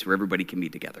space where everybody can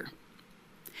meet together.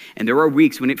 And there are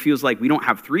weeks when it feels like we don't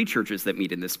have 3 churches that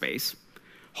meet in this space,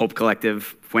 Hope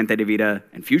Collective, Fuente de Vida,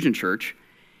 and Fusion Church.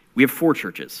 We have 4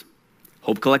 churches,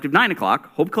 Hope Collective 9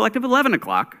 o'clock, Hope Collective 11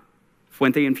 o'clock,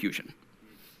 Fuente and Fusion.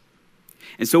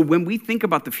 And so when we think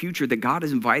about the future that God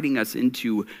is inviting us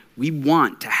into, we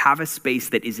want to have a space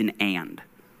that is an and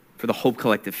for the Hope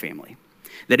Collective family.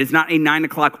 That is not a 9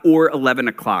 o'clock or 11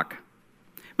 o'clock,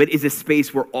 but is a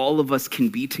space where all of us can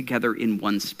be together in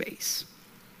one space.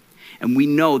 And we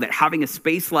know that having a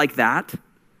space like that,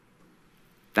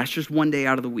 that's just one day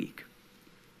out of the week.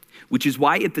 Which is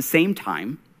why at the same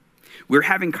time, we're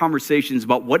having conversations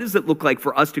about what does it look like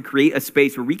for us to create a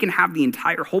space where we can have the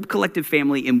entire Hope Collective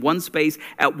family in one space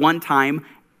at one time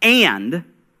and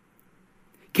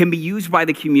can be used by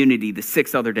the community the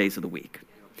 6 other days of the week.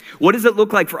 What does it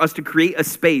look like for us to create a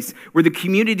space where the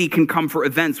community can come for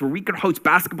events, where we could host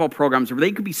basketball programs, where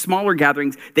they could be smaller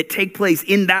gatherings that take place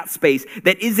in that space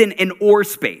that isn't an or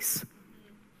space?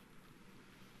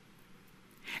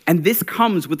 And this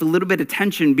comes with a little bit of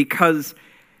tension because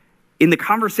in the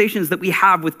conversations that we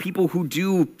have with people who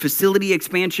do facility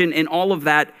expansion and all of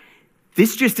that,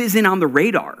 this just isn't on the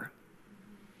radar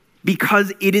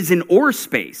because it is an or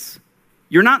space.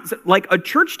 You're not, like, a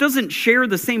church doesn't share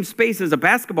the same space as a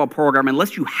basketball program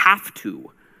unless you have to.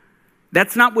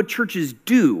 That's not what churches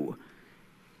do.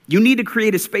 You need to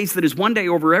create a space that is one day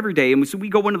over every day. And so we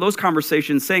go into those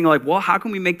conversations saying, like, well, how can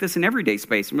we make this an everyday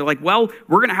space? And we're like, well,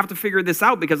 we're going to have to figure this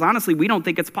out because honestly, we don't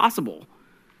think it's possible.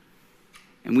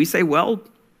 And we say, well,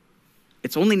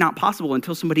 it's only not possible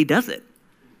until somebody does it.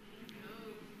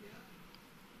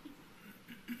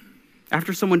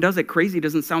 After someone does it, crazy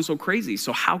doesn't sound so crazy.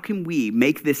 So how can we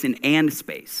make this an and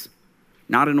space,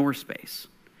 not an or space?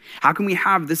 How can we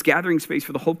have this gathering space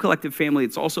for the Hope Collective family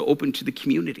that's also open to the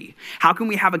community? How can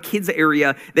we have a kids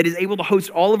area that is able to host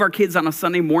all of our kids on a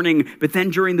Sunday morning, but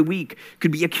then during the week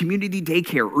could be a community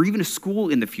daycare or even a school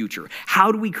in the future?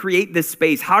 How do we create this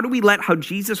space? How do we let how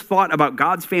Jesus thought about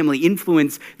God's family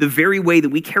influence the very way that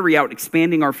we carry out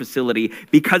expanding our facility?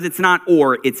 Because it's not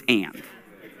or, it's and.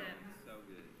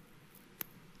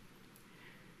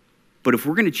 But if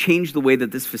we're going to change the way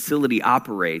that this facility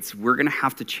operates, we're going to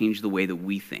have to change the way that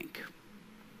we think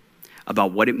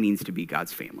about what it means to be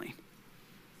God's family.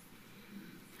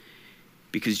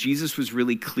 Because Jesus was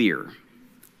really clear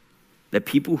that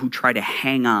people who try to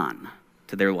hang on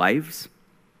to their lives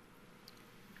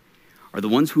are the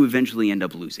ones who eventually end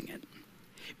up losing it.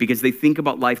 Because they think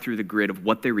about life through the grid of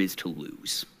what there is to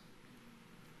lose.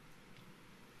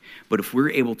 But if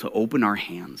we're able to open our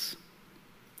hands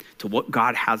to what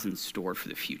God has in store for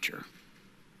the future,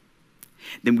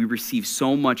 then we receive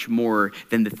so much more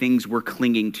than the things we're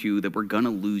clinging to that we're going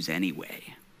to lose anyway.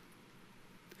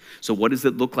 So what does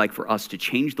it look like for us to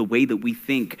change the way that we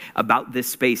think about this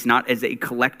space, not as a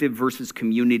collective versus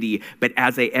community, but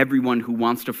as everyone who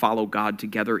wants to follow God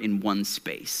together in one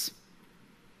space?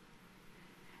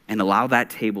 And allow that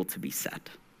table to be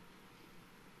set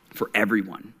for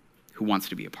everyone who wants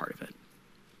to be a part of it.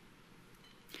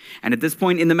 And at this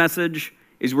point in the message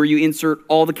is where you insert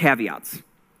all the caveats.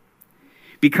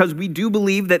 Because we do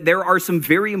believe that there are some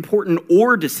very important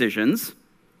or decisions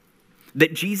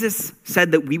that Jesus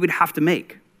said that we would have to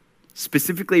make,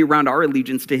 specifically around our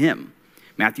allegiance to him.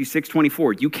 Matthew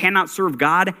 6:24, you cannot serve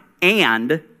God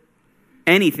and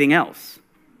anything else.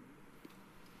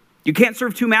 You can't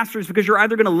serve two masters because you're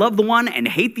either going to love the one and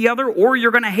hate the other, or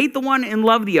you're going to hate the one and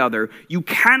love the other. You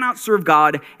cannot serve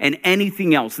God and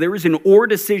anything else. There is an or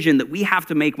decision that we have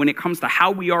to make when it comes to how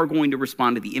we are going to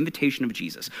respond to the invitation of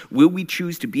Jesus. Will we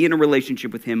choose to be in a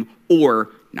relationship with him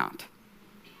or not?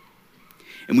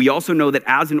 And we also know that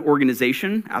as an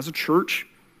organization, as a church,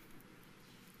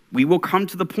 we will come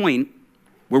to the point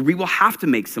where we will have to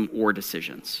make some or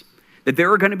decisions. That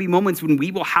there are going to be moments when we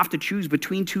will have to choose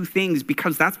between two things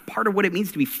because that's part of what it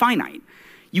means to be finite.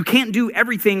 You can't do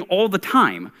everything all the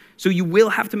time. So you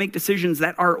will have to make decisions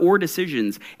that are or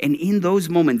decisions. And in those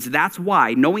moments, that's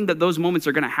why, knowing that those moments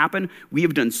are going to happen, we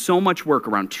have done so much work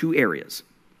around two areas.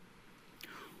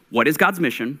 What is God's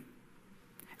mission?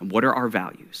 And what are our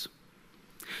values?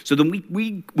 So then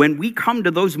when we come to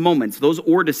those moments, those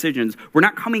or decisions, we're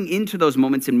not coming into those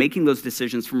moments and making those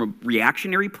decisions from a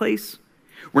reactionary place.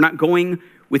 We're not going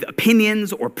with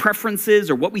opinions or preferences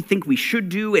or what we think we should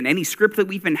do in any script that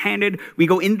we've been handed. We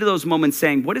go into those moments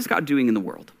saying, what is God doing in the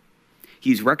world?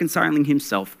 He's reconciling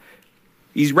himself.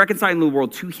 He's reconciling the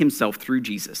world to himself through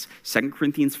Jesus. 2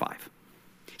 Corinthians 5.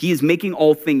 He is making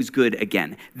all things good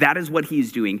again. That is what he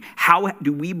is doing. How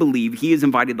do we believe he has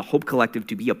invited the Hope Collective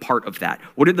to be a part of that?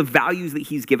 What are the values that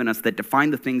he's given us that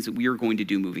define the things that we are going to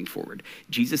do moving forward?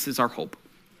 Jesus is our hope.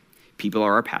 People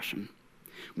are our passion.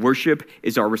 Worship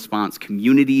is our response.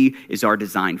 Community is our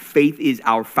design. Faith is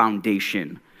our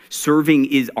foundation. Serving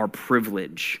is our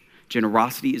privilege.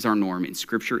 Generosity is our norm, and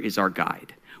Scripture is our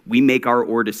guide. We make our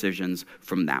or decisions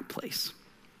from that place.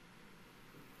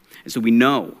 And so we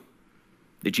know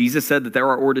that Jesus said that there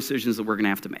are or decisions that we're going to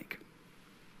have to make.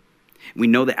 We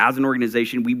know that as an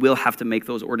organization, we will have to make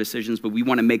those or decisions, but we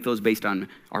want to make those based on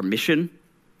our mission,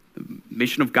 the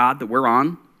mission of God that we're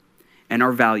on, and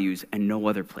our values, and no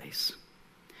other place.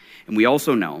 And we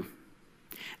also know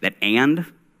that and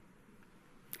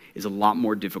is a lot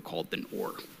more difficult than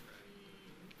or.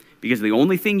 Because the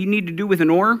only thing you need to do with an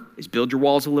or is build your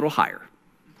walls a little higher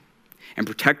and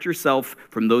protect yourself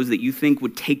from those that you think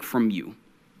would take from you.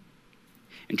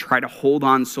 And try to hold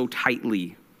on so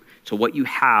tightly to what you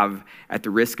have at the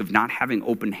risk of not having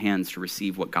open hands to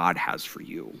receive what God has for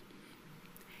you.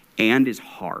 And is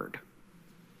hard.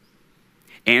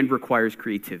 And requires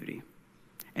creativity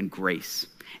and grace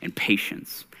and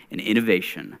patience and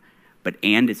innovation, but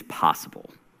and is possible.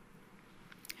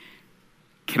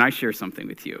 Can I share something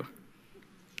with you?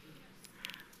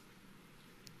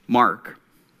 Mark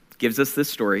gives us this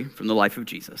story from the life of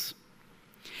Jesus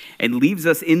and leaves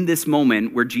us in this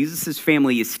moment where Jesus'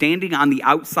 family is standing on the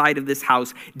outside of this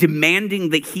house demanding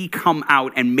that he come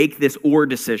out and make this or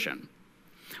decision,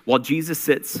 while Jesus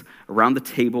sits around the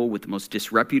table with the most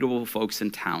disreputable folks in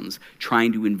towns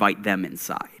trying to invite them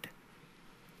inside.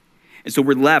 And so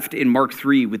we're left in Mark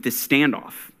 3 with this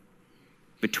standoff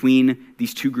between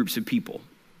these two groups of people.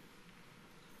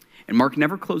 And Mark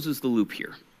never closes the loop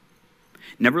here,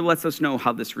 never lets us know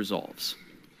how this resolves.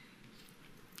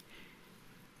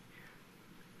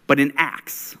 But in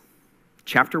Acts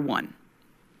chapter 1,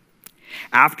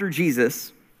 after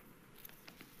Jesus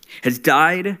has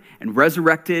died and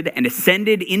resurrected and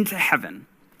ascended into heaven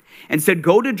and said,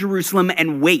 go to Jerusalem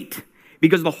and wait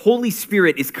because the Holy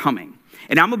Spirit is coming.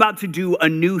 And I'm about to do a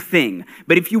new thing.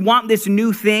 But if you want this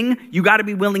new thing, you got to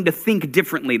be willing to think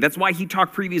differently. That's why he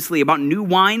talked previously about new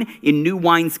wine in new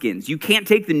wineskins. You can't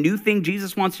take the new thing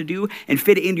Jesus wants to do and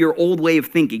fit it into your old way of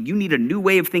thinking. You need a new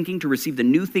way of thinking to receive the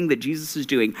new thing that Jesus is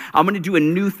doing. I'm going to do a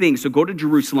new thing, so go to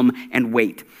Jerusalem and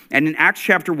wait. And in Acts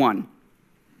chapter 1,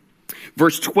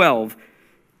 verse 12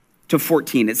 to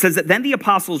 14, it says that then the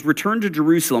apostles returned to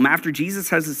Jerusalem after Jesus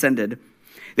has ascended.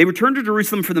 They returned to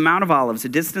Jerusalem from the Mount of Olives, a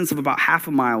distance of about half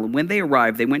a mile. And when they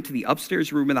arrived, they went to the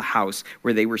upstairs room of the house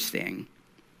where they were staying.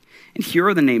 And here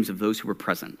are the names of those who were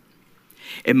present.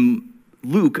 And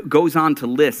Luke goes on to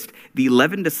list the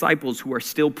 11 disciples who are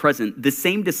still present, the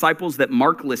same disciples that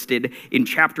Mark listed in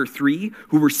chapter 3,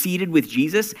 who were seated with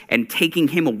Jesus and taking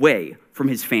him away from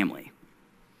his family.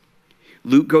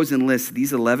 Luke goes and lists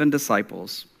these 11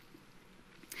 disciples.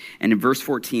 And in verse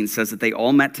 14 says that they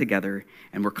all met together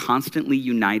and were constantly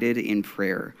united in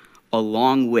prayer,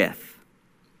 along with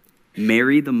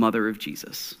Mary, the mother of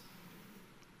Jesus.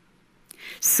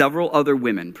 Several other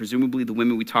women, presumably the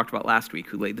women we talked about last week,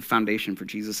 who laid the foundation for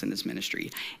Jesus and his ministry,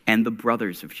 and the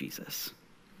brothers of Jesus.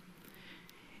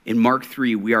 In Mark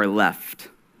 3, we are left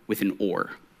with an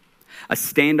or, a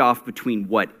standoff between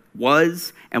what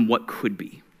was and what could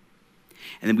be.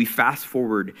 And then we fast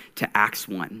forward to Acts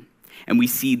 1. And we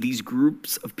see these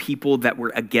groups of people that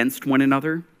were against one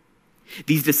another.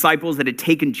 These disciples that had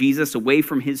taken Jesus away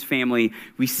from his family.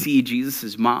 We see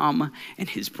Jesus' mom and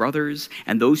his brothers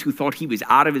and those who thought he was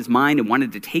out of his mind and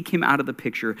wanted to take him out of the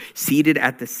picture, seated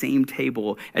at the same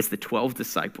table as the 12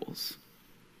 disciples,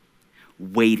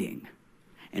 waiting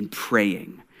and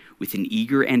praying with an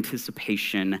eager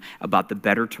anticipation about the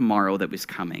better tomorrow that was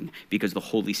coming because the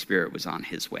Holy Spirit was on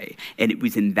his way. And it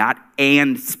was in that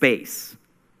and space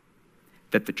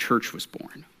that the church was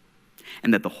born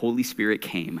and that the Holy Spirit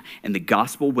came and the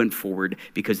gospel went forward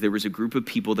because there was a group of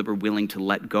people that were willing to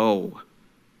let go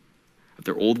of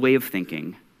their old way of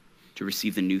thinking to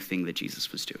receive the new thing that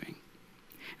Jesus was doing.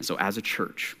 And so as a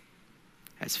church,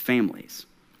 as families,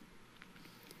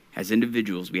 as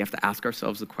individuals, we have to ask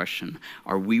ourselves the question,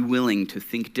 are we willing to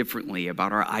think differently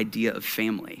about our idea of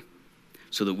family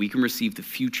so that we can receive the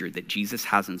future that Jesus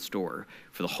has in store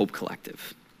for the Hope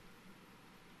Collective?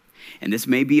 And this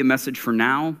may be a message for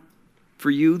now, for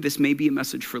you. This may be a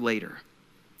message for later.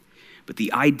 But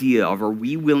the idea of, are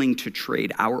we willing to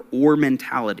trade our or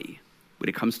mentality when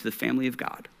it comes to the family of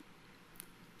God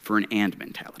for an and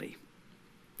mentality?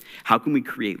 How can we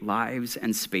create lives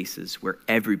and spaces where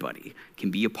everybody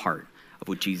can be a part of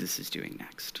what Jesus is doing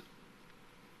next?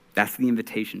 That's the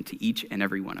invitation to each and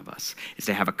every one of us, is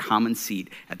to have a common seat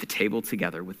at the table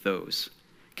together with those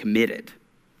committed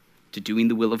to doing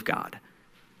the will of God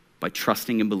by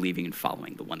trusting and believing and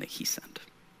following the one that he sent.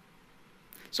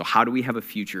 So how do we have a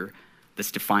future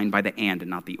that's defined by the and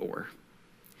not the or?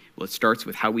 Well, it starts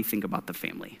with how we think about the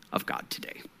family of God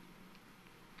today.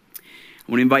 I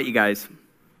want to invite you guys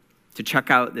to check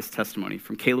out this testimony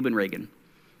from Caleb and Reagan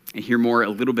and hear more a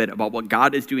little bit about what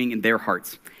God is doing in their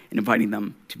hearts and inviting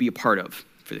them to be a part of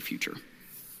for the future.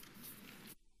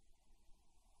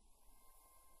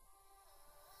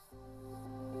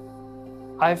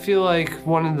 I feel like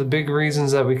one of the big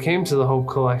reasons that we came to the Hope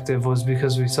Collective was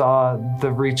because we saw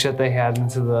the reach that they had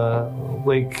into the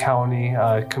Lake County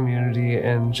community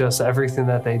and just everything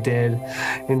that they did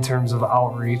in terms of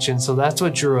outreach. And so that's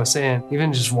what drew us in.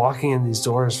 Even just walking in these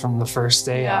doors from the first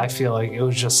day, I feel like it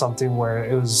was just something where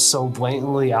it was so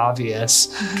blatantly obvious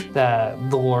that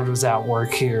the Lord was at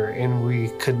work here, and we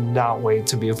could not wait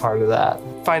to be a part of that.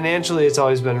 Financially, it's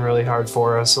always been really hard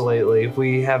for us lately.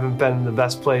 We haven't been in the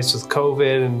best place with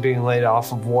COVID and being laid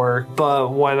off of work.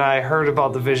 But when I heard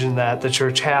about the vision that the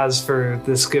church has for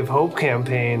this Give Hope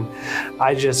campaign,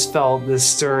 I just felt this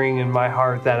stirring in my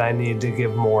heart that I need to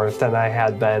give more than I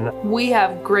had been. We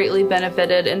have greatly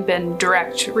benefited and been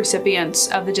direct recipients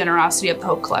of the generosity of the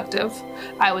Hope Collective.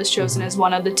 I was chosen as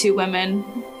one of the 2 women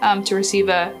to receive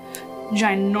a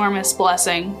ginormous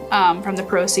blessing from the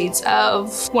proceeds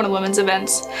of one of the women's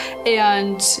events.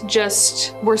 And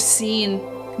just we're seen,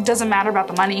 it doesn't matter about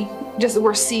the money, just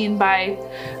we're seen by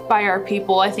our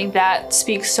people. I think that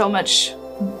speaks so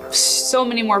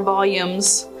many more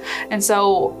volumes. And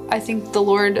so I think the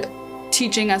Lord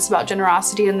teaching us about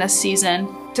generosity in this season,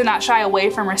 to not shy away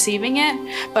from receiving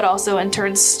it, but also in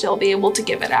turn still be able to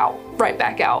give it out, right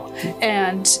back out,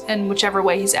 and in whichever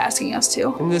way he's asking us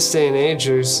to. In this day and age,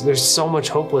 there's so much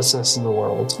hopelessness in the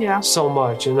world. Yeah. So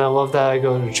much. And I love that I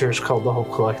go to a church called the Hope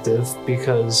Collective,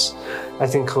 because I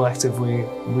think collectively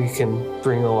we can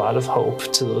bring a lot of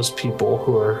hope to those people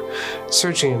who are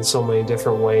searching in so many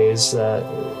different ways. That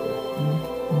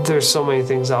there's so many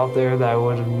things out there that I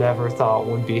would have never thought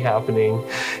would be happening.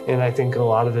 And I think a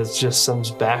lot of it just comes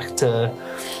back to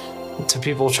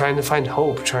people trying to find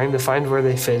hope, trying to find where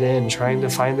they fit in, trying to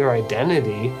find their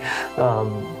identity.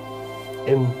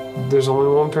 And there's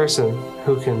only one person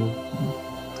who can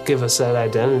give us that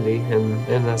identity,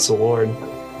 and that's the Lord.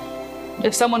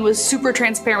 If someone was super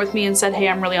transparent with me and said, hey,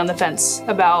 I'm really on the fence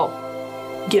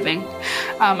about giving,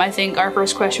 I think our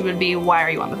first question would be, why are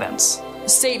you on the fence?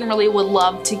 Satan really would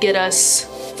love to get us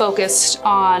focused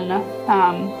on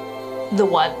the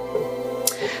what.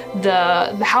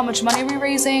 The how much money are we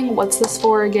raising? What's this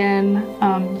for again?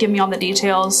 Give me all the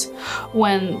details.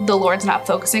 When the Lord's not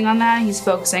focusing on that, he's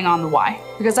focusing on the why.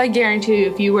 Because I guarantee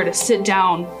you, if you were to sit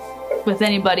down with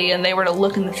anybody and they were to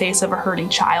look in the face of a hurting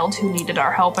child who needed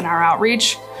our help and our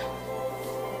outreach,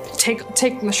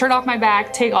 take the shirt off my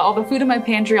back, take all the food in my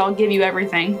pantry, I'll give you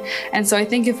everything. And so I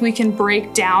think if we can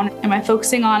break down, am I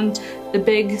focusing on the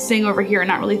big thing over here and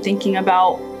not really thinking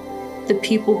about the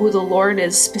people who the Lord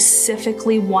is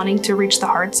specifically wanting to reach the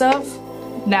hearts of?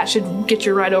 That should get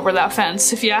you right over that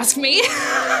fence, if you ask me.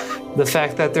 The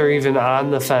fact that they're even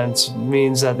on the fence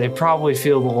means that they probably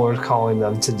feel the Lord calling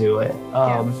them to do it.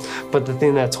 But the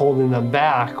thing that's holding them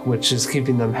back, which is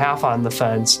keeping them half on the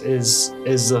fence, is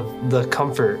the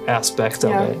comfort aspect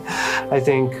of it. I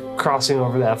think crossing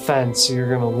over that fence, you're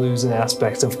going to lose an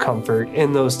aspect of comfort.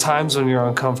 In those times when you're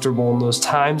uncomfortable, and those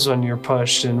times when you're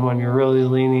pushed, and when you're really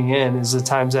leaning in, is the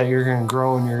times that you're going to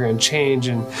grow and you're going to change,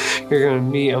 and you're going to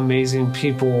meet amazing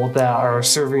people that are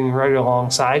serving right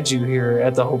alongside you here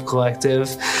at the Hope Collective.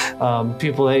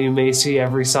 People that you may see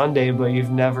every Sunday, but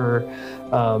you've never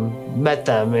met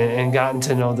them and gotten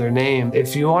to know their name.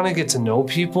 If you want to get to know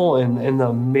people and the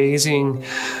amazing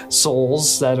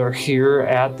souls that are here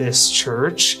at this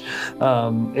church,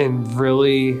 and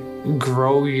really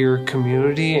grow your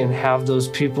community and have those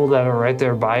people that are right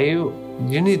there by you,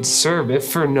 you need to serve.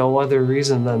 If for no other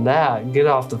reason than that, get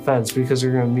off the fence, because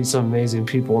you're going to meet some amazing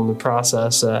people in the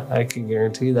process. I can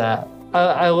guarantee that.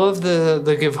 I love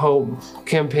the Give Hope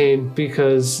campaign,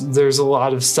 because there's a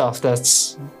lot of stuff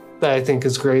that I think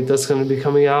is great that's going to be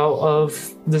coming out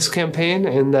of this campaign,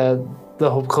 and that the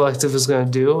Hope Collective is going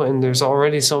to do. And there's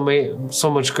already so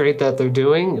much great that they're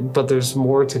doing, but there's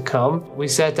more to come. We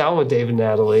sat down with Dave and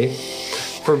Natalie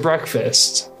for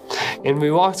breakfast, and we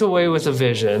walked away with a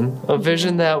vision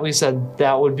that we said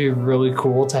that would be really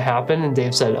cool to happen. And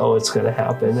Dave said, oh, it's going to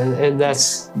happen. And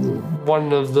that's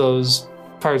one of those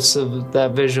parts of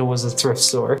that vision, was a thrift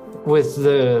store. With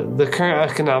the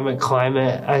current economic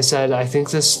climate, I said, I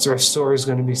think this thrift store is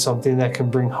going to be something that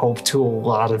can bring hope to a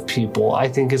lot of people. I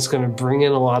think it's going to bring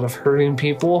in a lot of hurting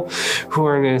people who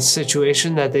are in a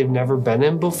situation that they've never been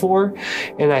in before.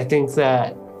 And I think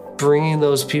that bringing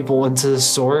those people into the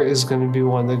store is going to be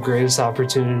one of the greatest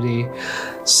opportunities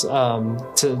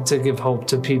to give hope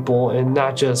to people, and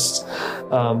not just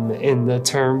in the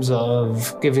terms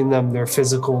of giving them their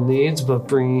physical needs, but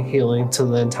bringing healing to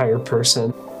the entire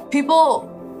person.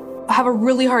 People have a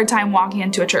really hard time walking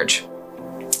into a church,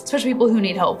 especially people who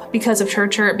need hope, because of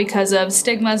church hurt, because of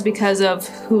stigmas, because of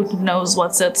who knows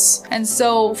what sits. And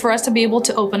so for us to be able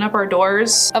to open up our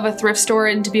doors of a thrift store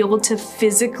and to be able to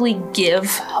physically give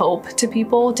hope to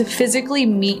people, to physically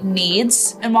meet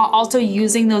needs, and while also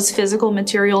using those physical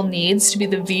material needs to be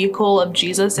the vehicle of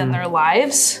Jesus in their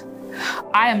lives,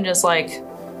 I am just like,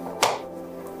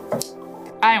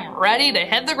 I am ready to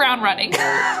hit the ground running.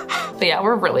 But yeah,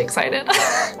 we're really excited.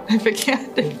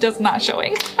 If just not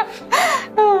showing.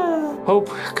 Hope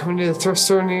coming to the thrift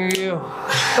store near you.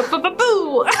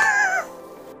 Boo!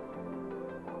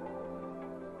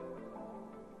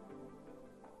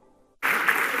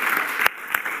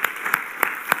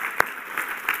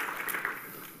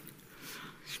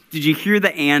 Did you hear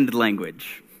the "and"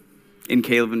 language in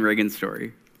Caleb and Reagan's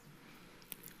story?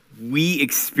 We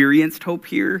experienced hope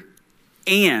here,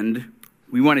 and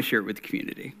we want to share it with the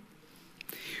community.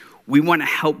 We want to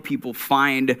help people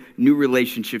find new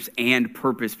relationships and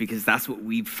purpose because that's what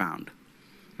we've found.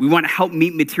 We want to help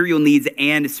meet material needs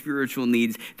and spiritual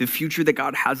needs. The future that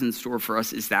God has in store for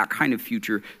us is that kind of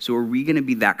future. So are we going to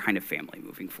be that kind of family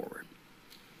moving forward?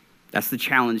 That's the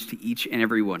challenge to each and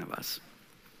every one of us.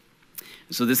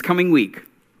 So this coming week,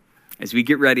 as we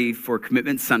get ready for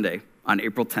Commitment Sunday on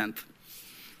April 10th,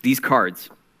 these cards,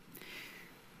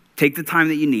 take the time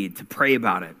that you need to pray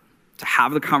about it, to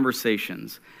have the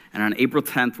conversations. And on April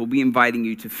 10th, we'll be inviting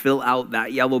you to fill out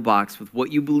that yellow box with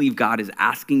what you believe God is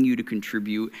asking you to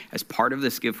contribute as part of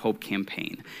this Give Hope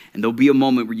campaign. And there'll be a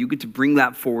moment where you get to bring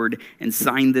that forward and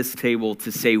sign this table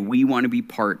to say, we want to be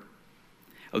part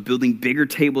of building bigger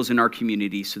tables in our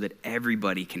community so that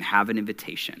everybody can have an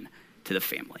invitation to the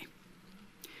family.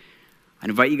 I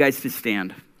invite you guys to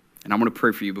stand, and I'm going to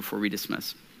pray for you before we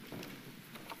dismiss.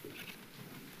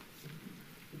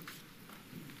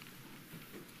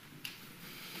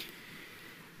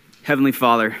 Heavenly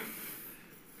Father,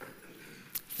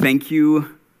 thank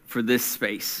you for this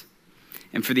space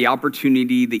and for the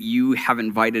opportunity that you have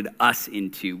invited us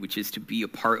into, which is to be a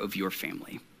part of your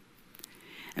family.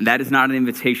 And that is not an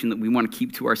invitation that we want to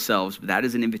keep to ourselves, but that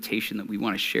is an invitation that we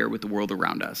want to share with the world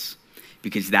around us,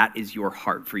 because that is your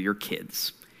heart for your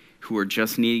kids who are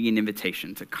just needing an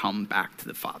invitation to come back to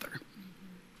the Father.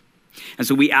 And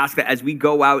so we ask that as we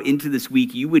go out into this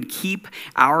week, you would keep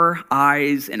our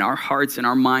eyes and our hearts and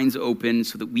our minds open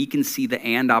so that we can see the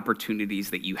and opportunities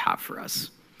that you have for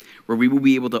us, where we will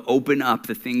be able to open up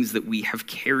the things that we have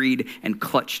carried and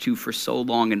clutched to for so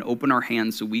long and open our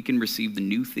hands so we can receive the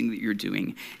new thing that you're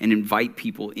doing and invite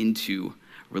people into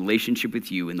a relationship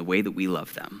with you in the way that we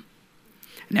love them.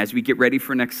 And as we get ready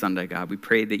for next Sunday, God, we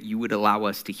pray that you would allow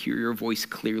us to hear your voice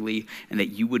clearly and that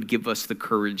you would give us the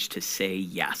courage to say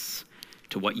yes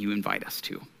to what you invite us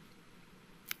to.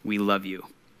 We love you.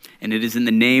 And it is in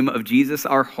the name of Jesus,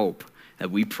 our hope, that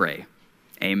we pray.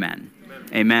 Amen. Amen,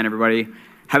 Amen, everybody.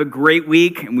 Have a great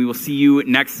week, and we will see you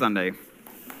next Sunday.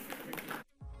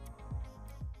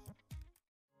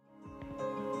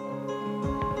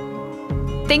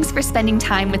 Thanks for spending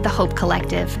time with the Hope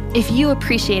Collective. If you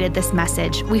appreciated this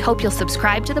message, we hope you'll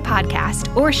subscribe to the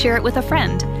podcast or share it with a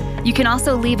friend. You can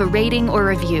also leave a rating or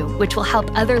review, which will help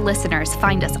other listeners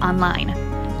find us online.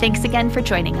 Thanks again for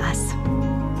joining us.